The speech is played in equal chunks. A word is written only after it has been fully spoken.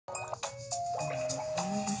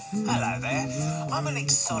Hello there. I'm an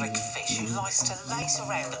exotic fish who likes to laze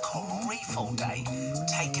around the coral reef all day,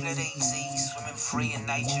 taking it easy, swimming free in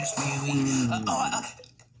nature's beauty.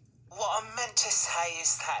 What I meant to say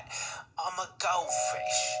is that I'm a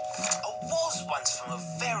goldfish. I was once from a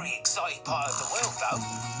very exotic part of the world, though.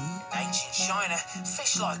 In ancient China,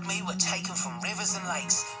 fish like me were taken from rivers and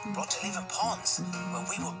lakes, brought to live in ponds, where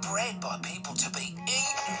we were bred by people to be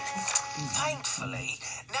eaten. Thankfully,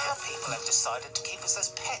 now people have decided to keep us as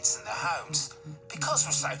pets in their homes, because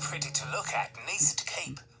we're so pretty to look at and easy to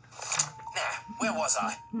keep. Now, where was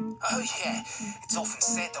I? Oh yeah, it's often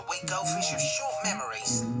said that we goldfish have short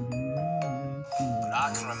memories. But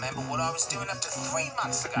I can remember what I was doing up to 3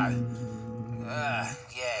 months ago.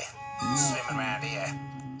 Yeah, swimming around here.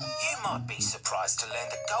 You might be surprised to learn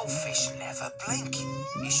that goldfish never blink.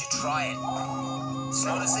 You should try it. It's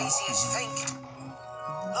not as easy as you think.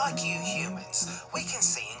 Like you humans, we can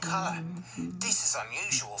see in colour. This is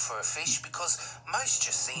unusual for a fish because most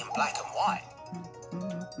just see in black and white.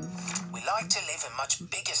 We like to live in much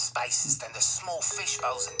bigger spaces than the small fish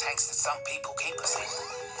bowls and tanks that some people keep us in.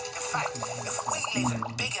 In fact, if we live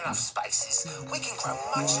in big enough spaces, we can grow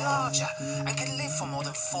much larger and can live for more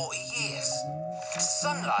than 40 years.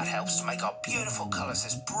 Sunlight helps to make our beautiful colours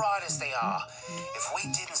as bright as they are. If we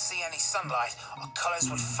didn't see any sunlight, our colours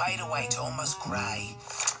would fade away to almost grey.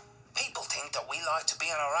 People think that we like to be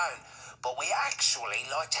on our own, but we actually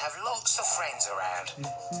like to have lots of friends around.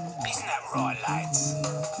 Isn't that right, lads?